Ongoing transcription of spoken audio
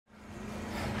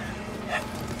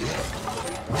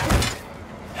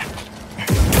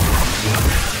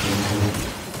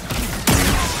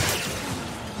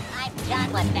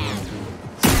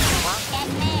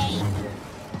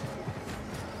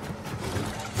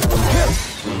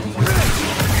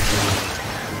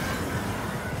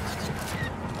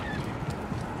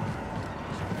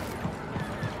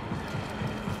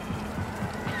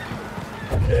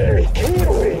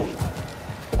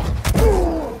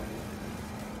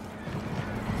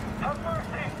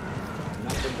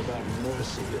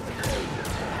mercy in the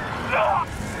code.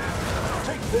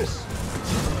 Take this!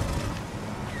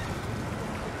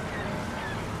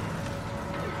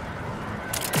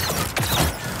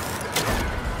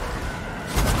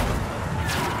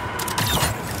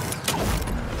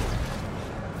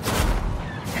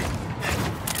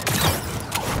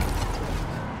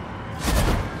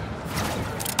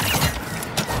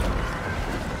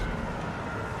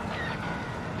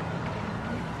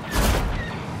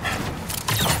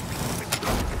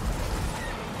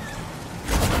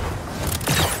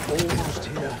 Almost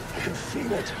here. I can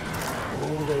feel it.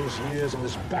 All those years on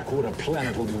this backwater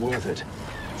planet will be worth it.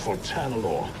 For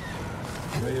Tanalor.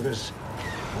 Gravis,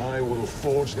 I will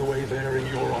forge the way there in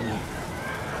your honor.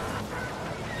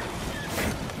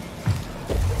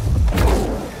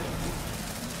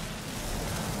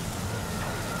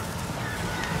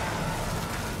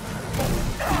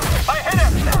 I hit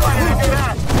him! Why did I do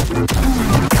that?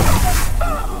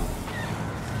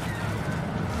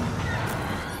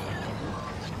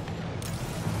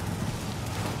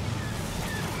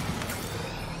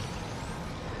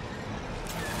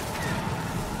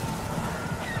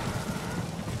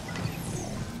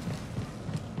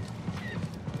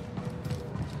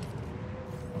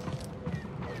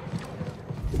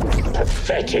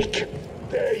 Pathetic.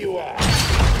 There you are.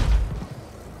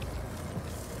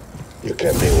 You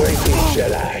kept me waiting,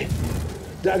 Jedi.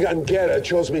 Dagan Gera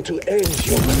chose me to end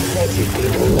your pathetic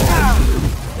little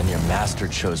life. Then your master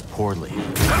chose poorly.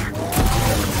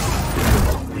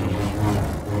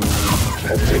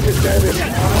 I've taken damage.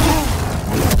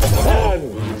 Fun!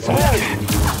 Fun!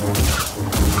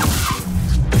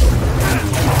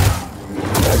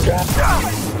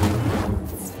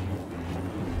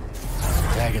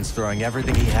 Dagon's throwing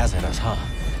everything he has at us, huh?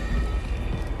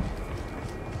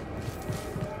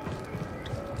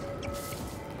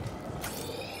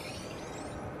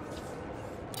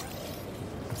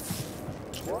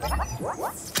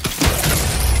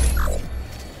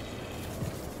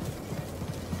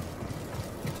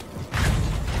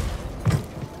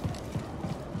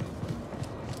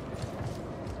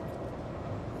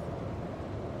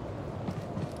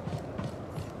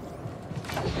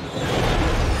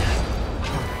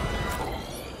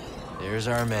 Here's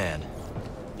our man.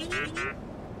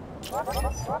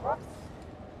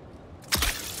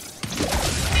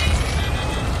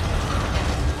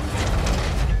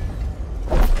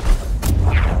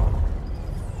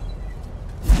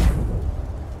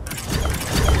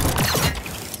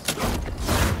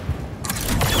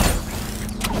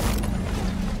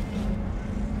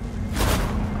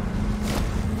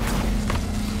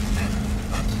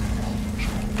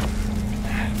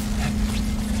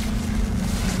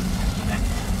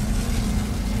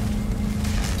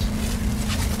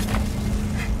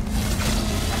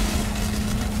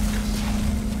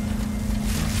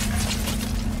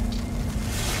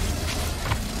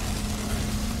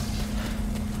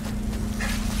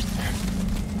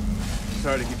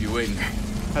 Sorry to keep you waiting.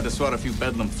 Had to swat a few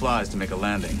bedlam flies to make a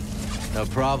landing. No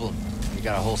problem. You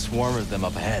got a whole swarm of them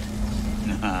up ahead.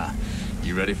 Nah.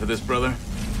 You ready for this, brother?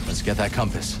 Let's get that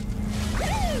compass.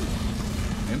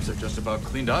 Imps are just about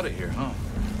cleaned out of here, huh?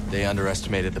 They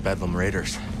underestimated the Bedlam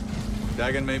Raiders.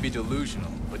 Dagon may be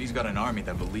delusional, but he's got an army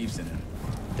that believes in him.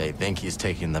 They think he's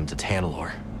taking them to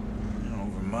Tanalor.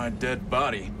 Over my dead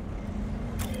body.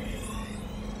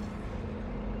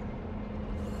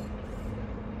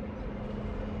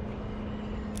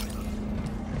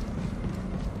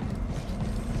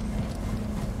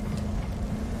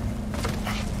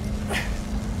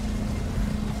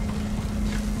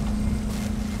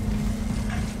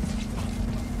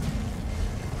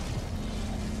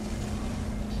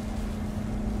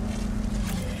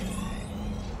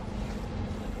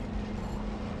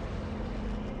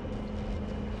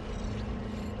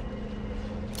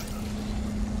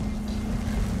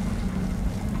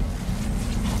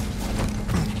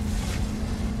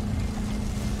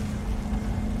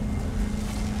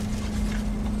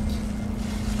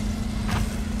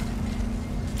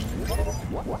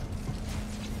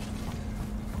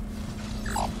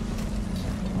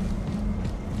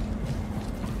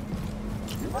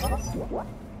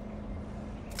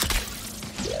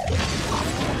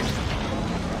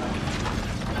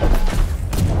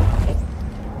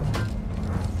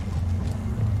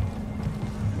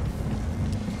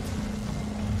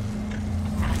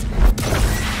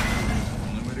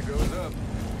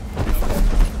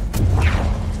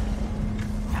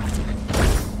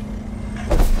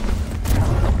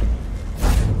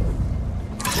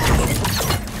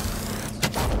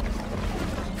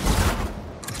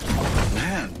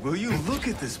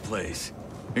 This place.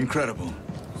 Incredible.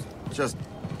 Just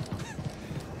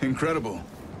incredible.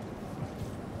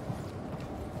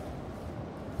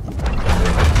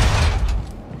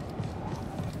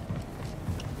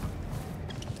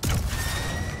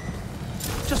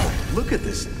 Look at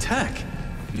this tech.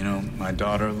 You know, my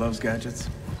daughter loves gadgets.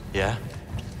 Yeah?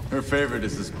 Her favorite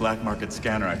is this black market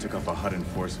scanner I took off a HUD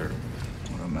enforcer.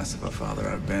 What a mess of a father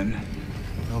I've been.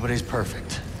 Nobody's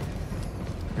perfect.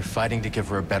 You're fighting to give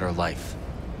her a better life.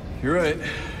 You're right.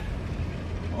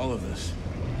 All of this.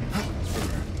 It's for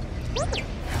her.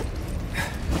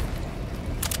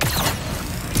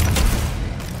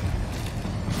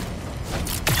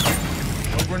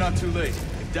 Hope we're not too late.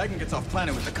 If Dagon gets off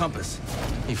planet with the compass.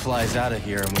 He flies out of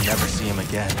here and we never see him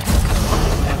again. Pick up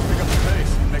the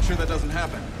pace and make sure that doesn't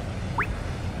happen.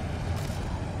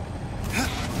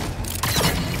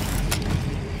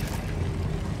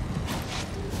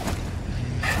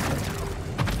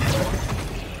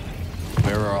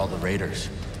 Where are all the raiders?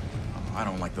 Oh, I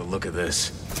don't like the look of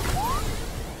this.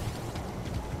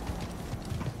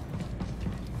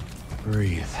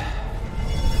 Breathe.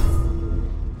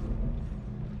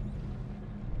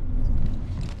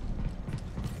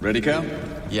 Ready, Cal?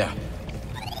 Yeah.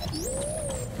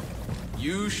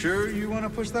 You sure you want to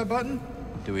push that button?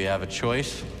 Do we have a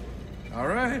choice? All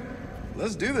right,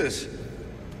 let's do this.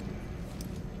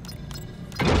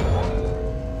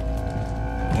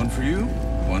 One for you,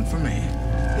 one for me.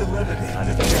 Eliminate Kind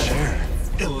the of a Jedi. share.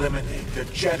 Eliminate the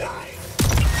Jedi.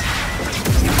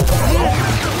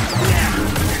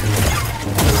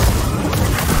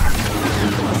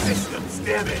 Systems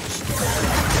damaged.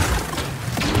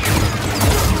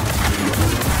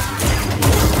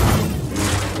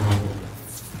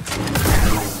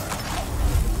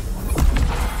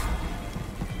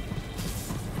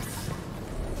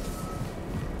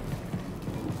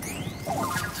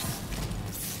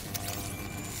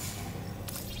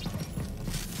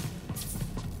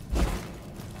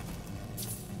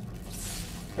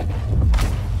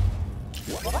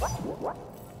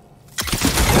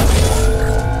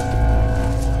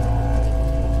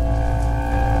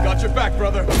 Got your back,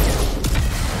 brother.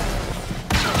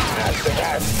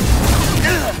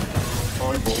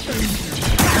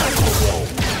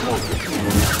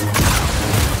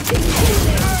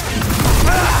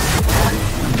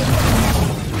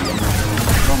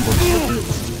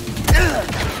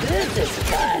 This is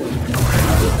fun.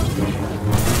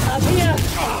 Up here.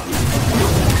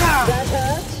 That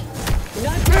hurt?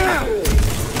 Not very good.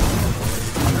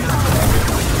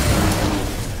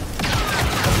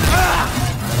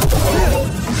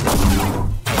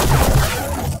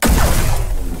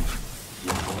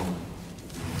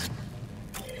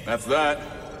 That's that.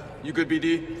 You good,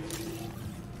 BD?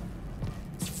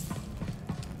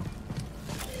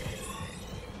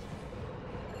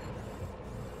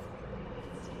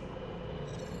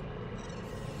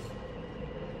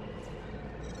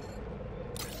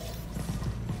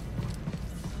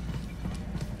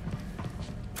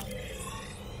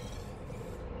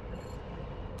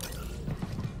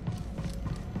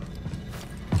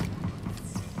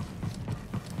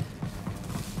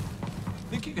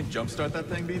 Think you can jumpstart that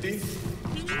thing, BD?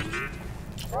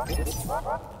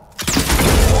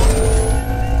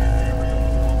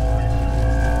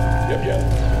 Yep.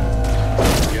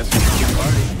 Guess we can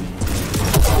party.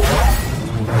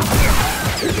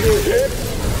 You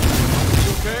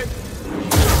okay?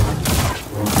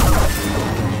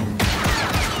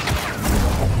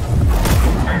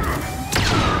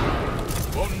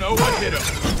 Won't know what hit him.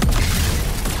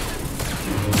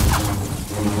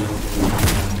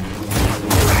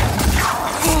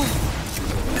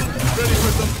 Ready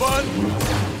for some fun?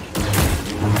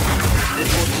 It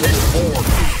will take more.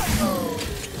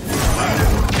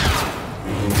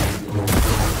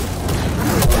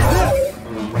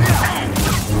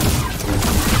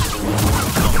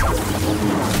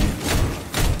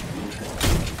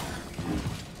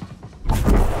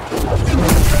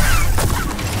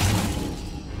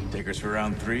 Takers for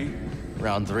round 3?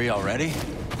 Round 3 already?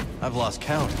 I've lost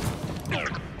count.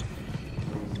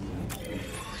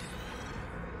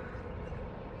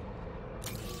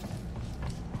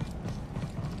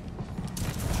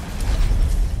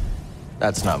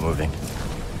 That's not moving.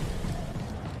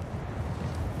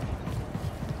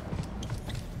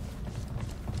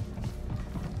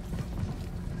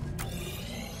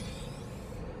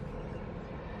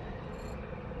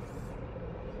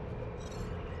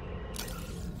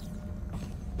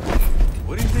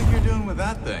 What do you think you're doing with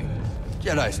that thing?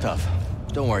 Jedi stuff.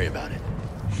 Don't worry about it.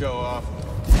 Show off.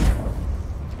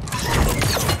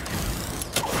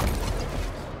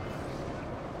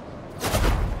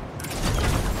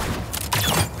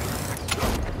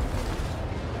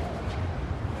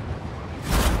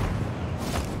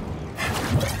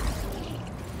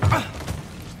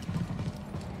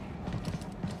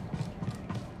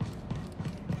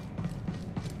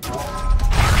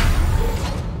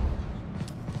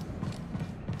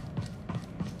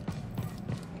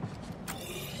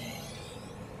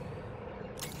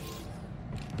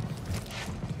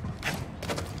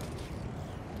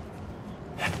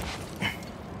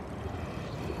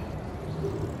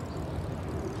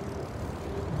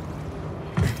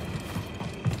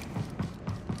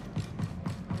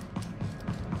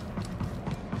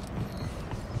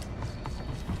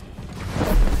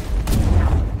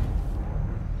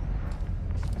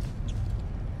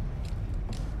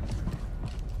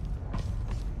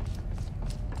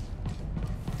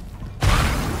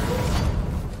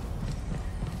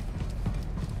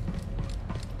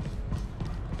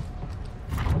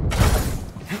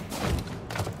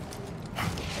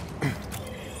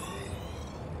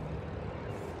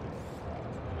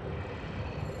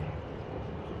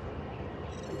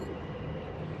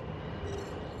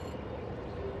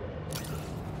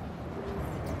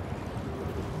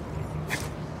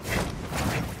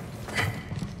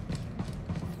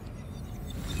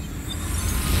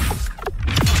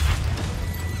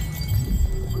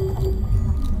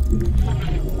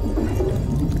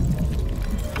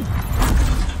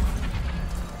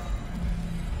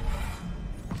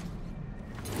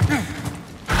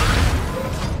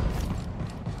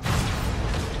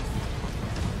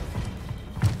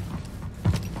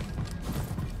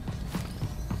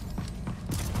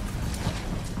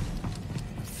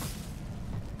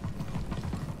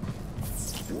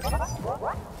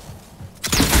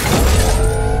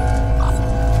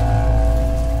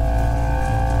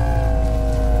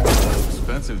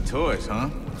 expensive toys, huh?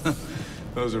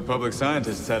 Those Republic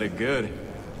scientists had it good.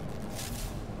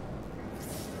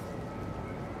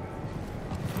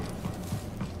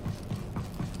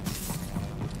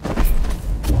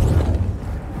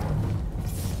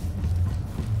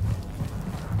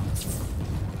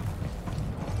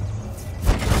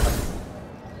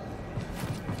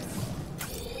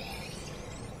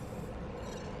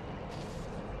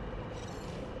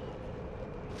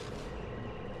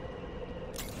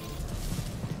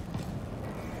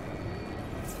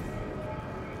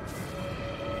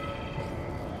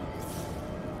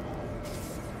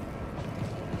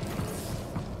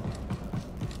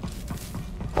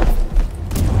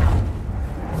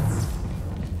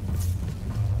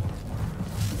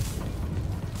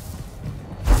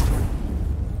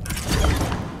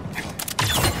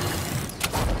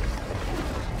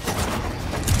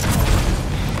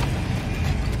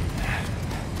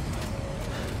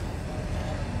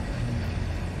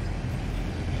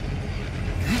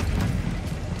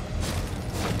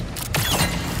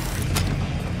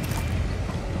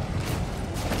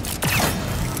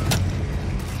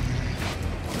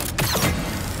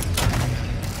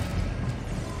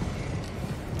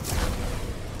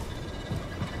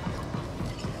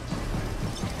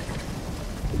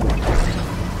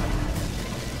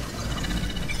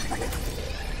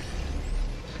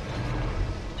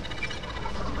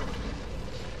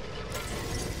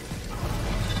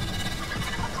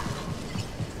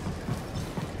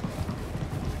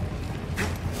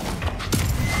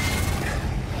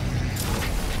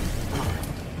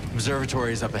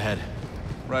 Observatory is up ahead.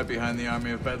 Right behind the army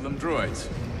of Bedlam droids.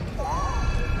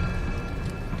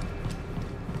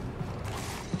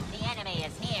 The enemy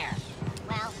is here.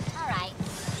 Well, all right.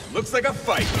 Looks like a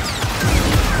fight.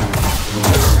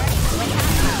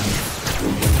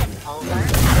 Over.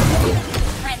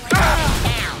 Friendly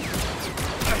down.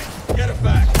 Get it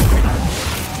back.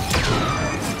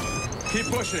 Keep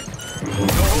pushing.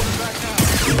 No holding back now.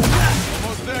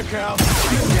 Almost there, Cal.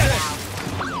 Get it.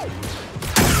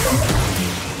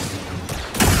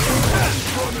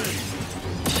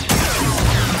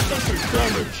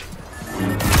 Damage.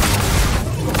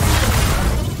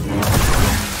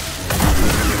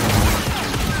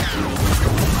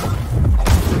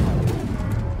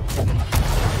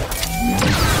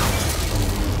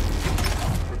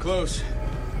 We're close.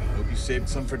 Hope you saved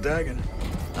some for Dagon.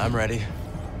 I'm ready.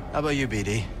 How about you,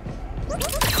 BD?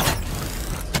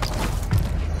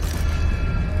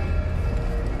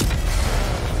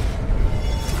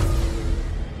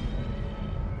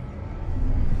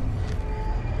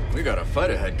 We got a fight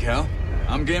ahead, Cal.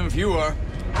 I'm game if you are.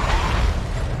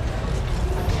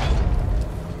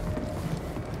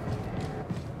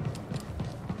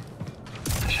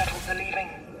 The shuttles are leaving.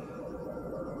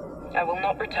 I will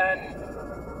not return.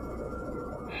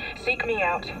 Seek me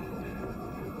out,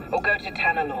 or go to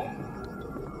Tanalor.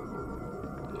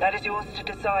 That is yours to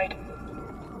decide.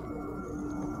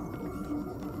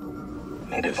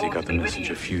 May the Guess he Force got the be with message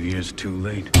you. a few years too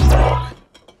late.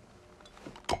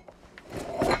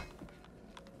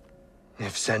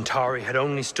 If Centauri had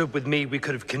only stood with me, we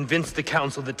could have convinced the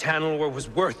Council that Tanalor was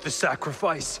worth the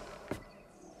sacrifice.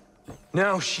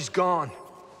 Now she's gone.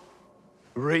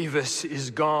 Ravis is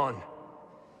gone.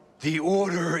 The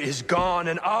Order is gone,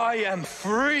 and I am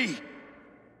free!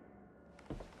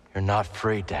 You're not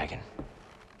free, Dagon.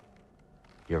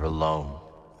 You're alone.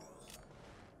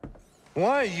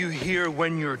 Why are you here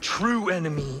when your true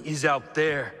enemy is out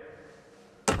there?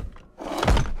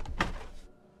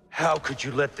 How could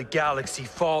you let the galaxy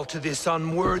fall to this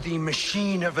unworthy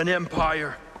machine of an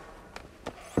empire?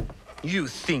 You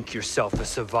think yourself a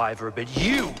survivor, but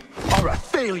you are a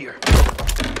failure!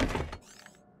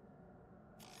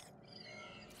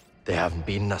 They haven't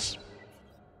beaten us.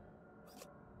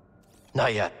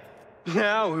 Not yet.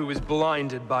 Now who is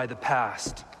blinded by the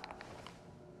past?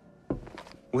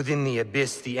 Within the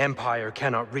Abyss, the Empire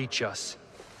cannot reach us.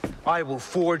 I will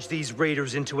forge these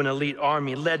raiders into an elite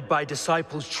army led by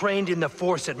disciples trained in the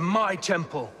Force at my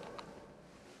temple.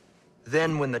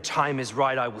 Then, when the time is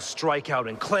right, I will strike out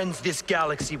and cleanse this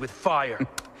galaxy with fire.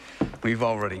 We've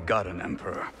already got an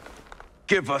Emperor.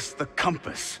 Give us the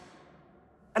compass.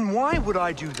 And why would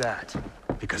I do that?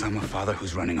 Because I'm a father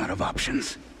who's running out of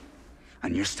options.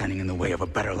 And you're standing in the way of a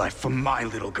better life for my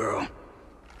little girl.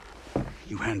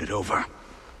 You hand it over,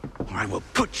 or I will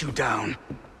put you down.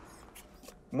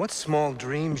 What small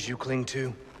dreams you cling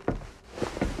to.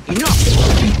 Enough!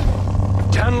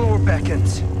 Tanalor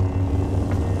beckons.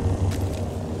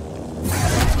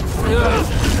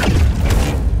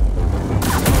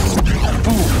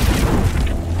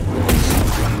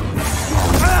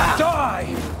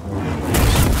 Die!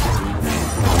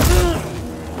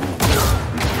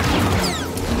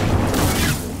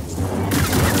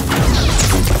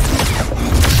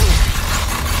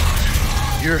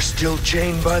 still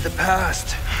chained by the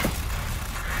past.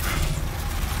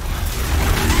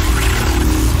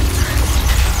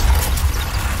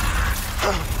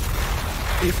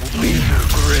 It will be her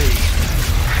grave.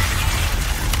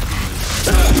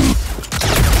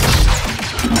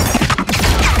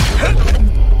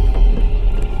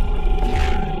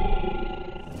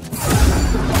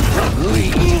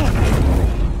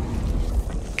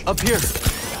 Up here.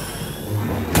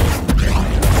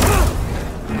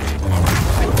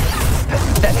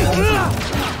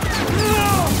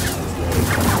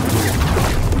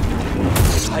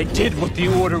 I did what the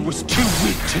Order was too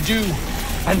weak to do,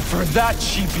 and for that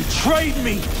she betrayed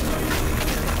me!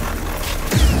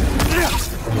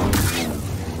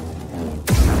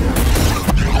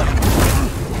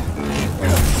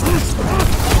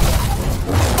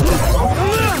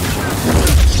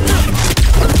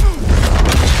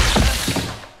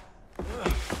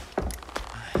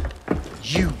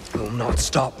 You will not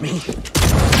stop me.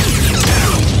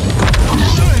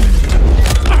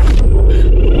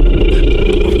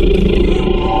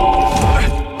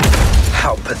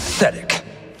 How pathetic.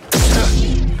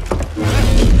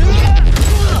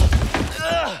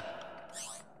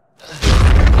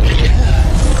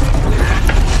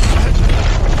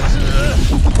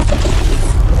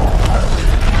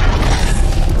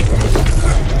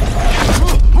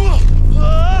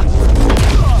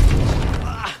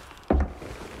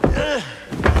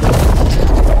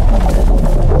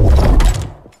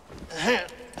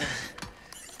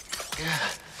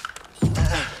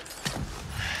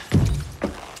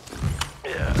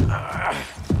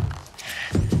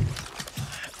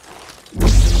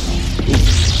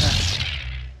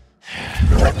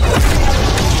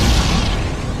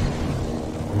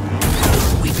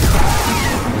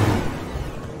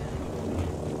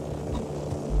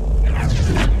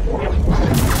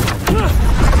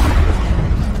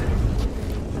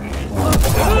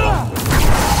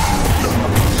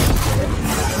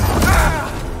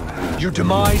 Your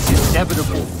demise is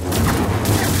inevitable.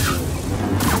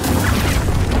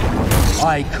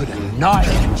 I could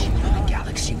annihilate you, and the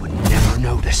galaxy would never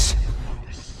notice.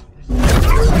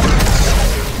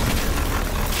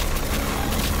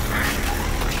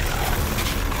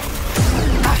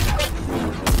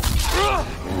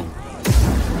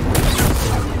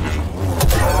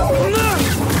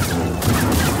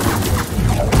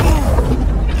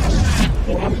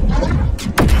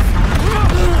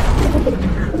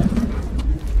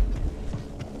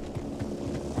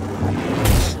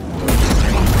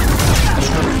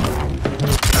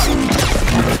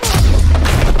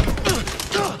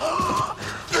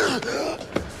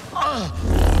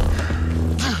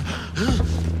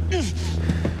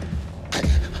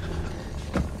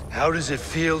 How does it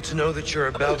feel to know that you're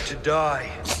about to die?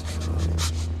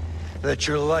 That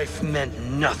your life meant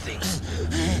nothing?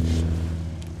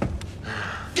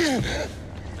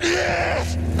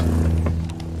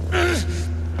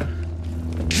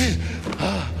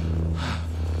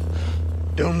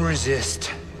 Don't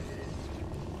resist.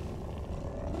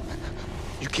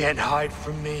 You can't hide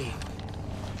from me.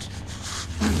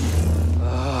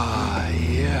 Ah,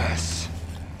 yes.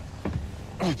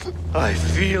 I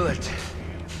feel it.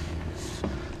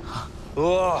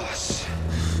 Loss,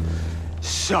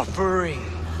 suffering,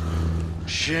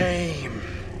 shame,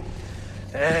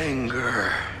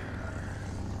 anger.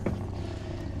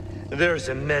 There's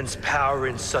immense power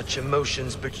in such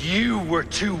emotions, but you were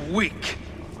too weak.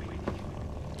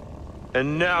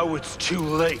 And now it's too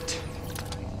late.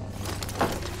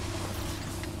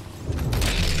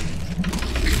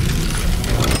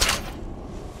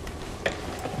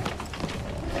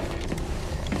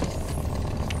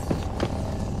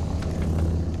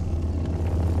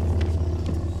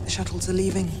 Shuttles are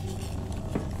leaving.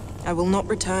 I will not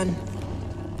return.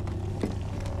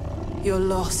 You're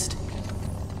lost.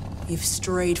 You've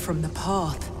strayed from the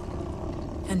path.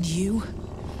 And you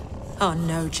are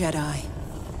no Jedi.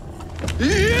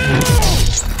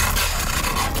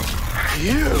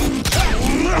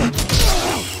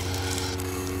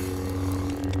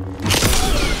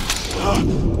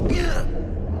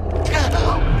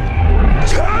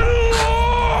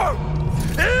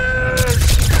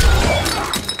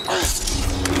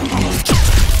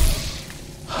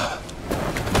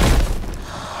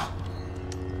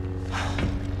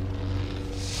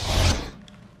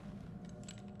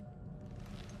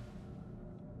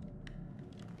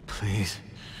 Please,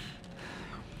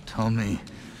 tell me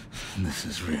this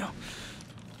is real.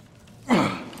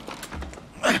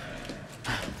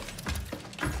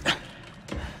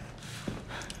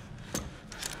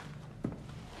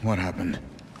 What happened?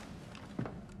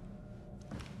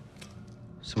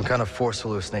 Some kind of force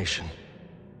hallucination.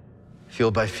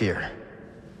 fueled by fear.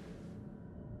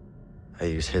 I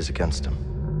use his against him.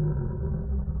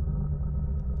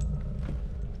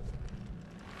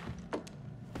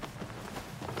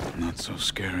 Not so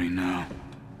scary now.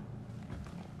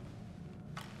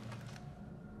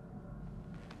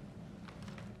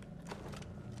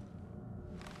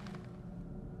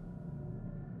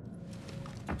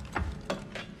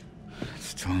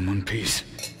 Still in one piece.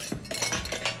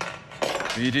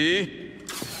 BD?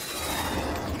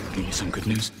 Give you some good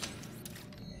news?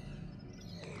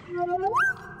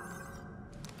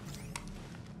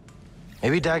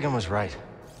 Maybe Dagon was right.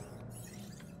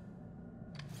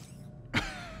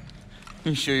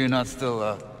 You sure you're not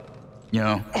still, you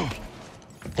know?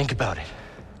 Think about it.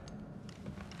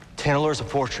 Tanalor's a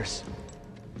fortress.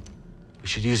 We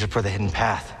should use it for the hidden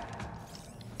path.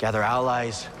 Gather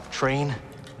allies, train.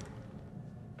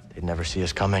 They'd never see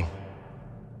us coming.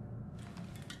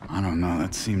 I don't know,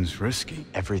 that seems risky.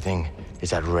 Everything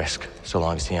is at risk so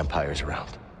long as the Empire's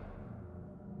around.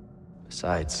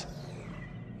 Besides,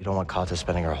 you don't want Kata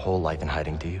spending her whole life in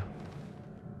hiding, do you?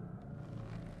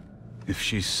 If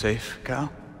she's safe,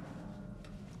 Cal?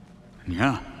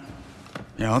 Yeah.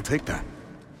 Yeah, I'll take that.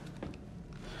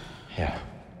 Yeah.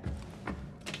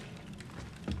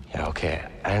 Yeah, okay,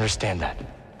 I understand that.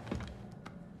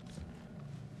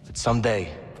 But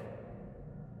someday,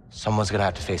 someone's gonna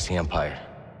have to face the Empire.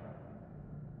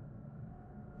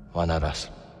 Why not us?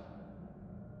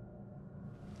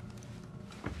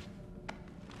 I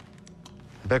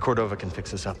bet Cordova can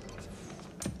fix this up.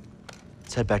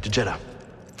 Let's head back to Jeddah.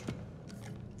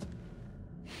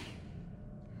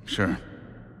 Sure.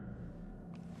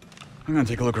 I'm gonna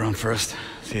take a look around first,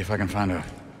 see if I can find a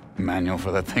manual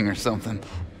for that thing or something.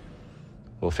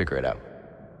 We'll figure it out.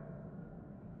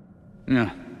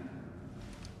 Yeah.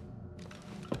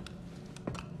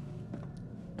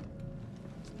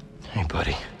 Hey,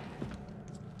 buddy.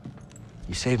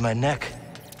 You saved my neck.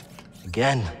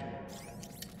 Again.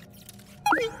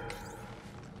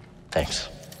 Thanks.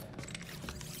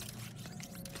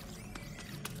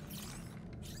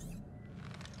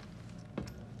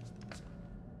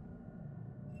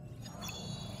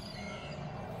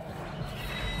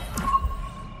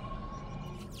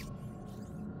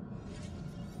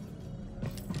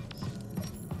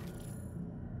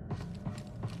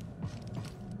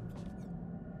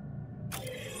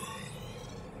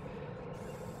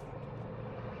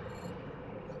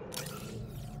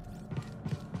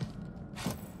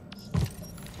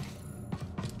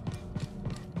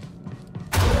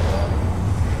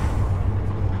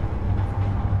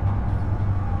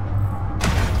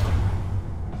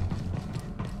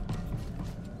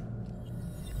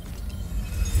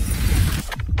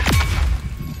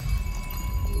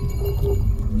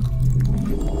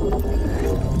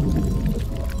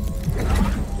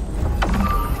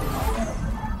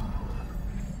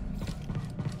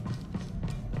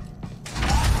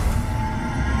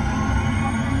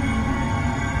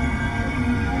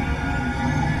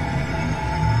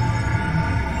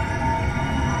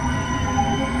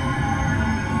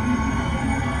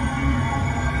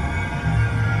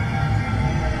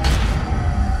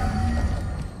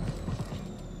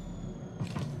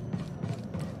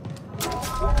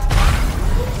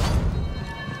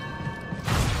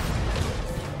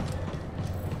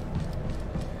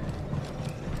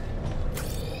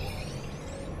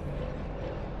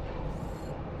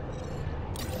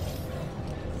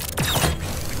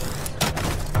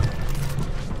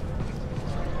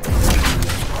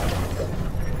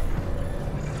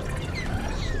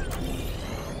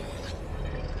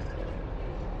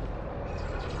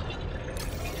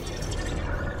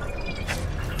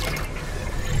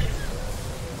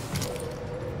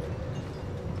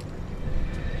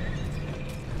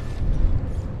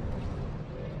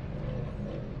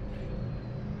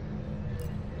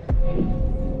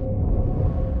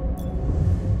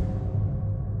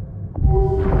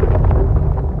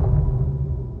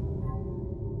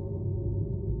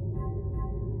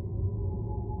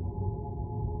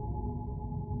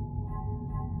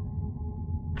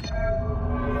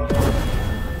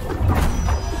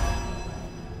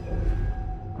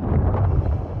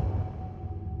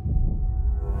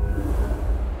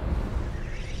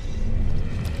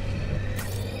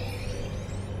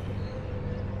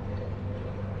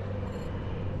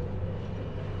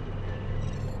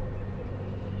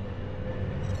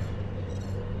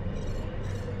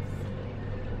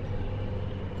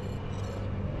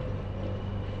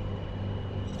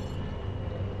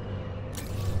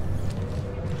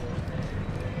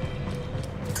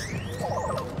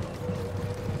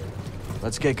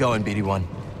 Let's get going,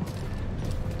 BD1.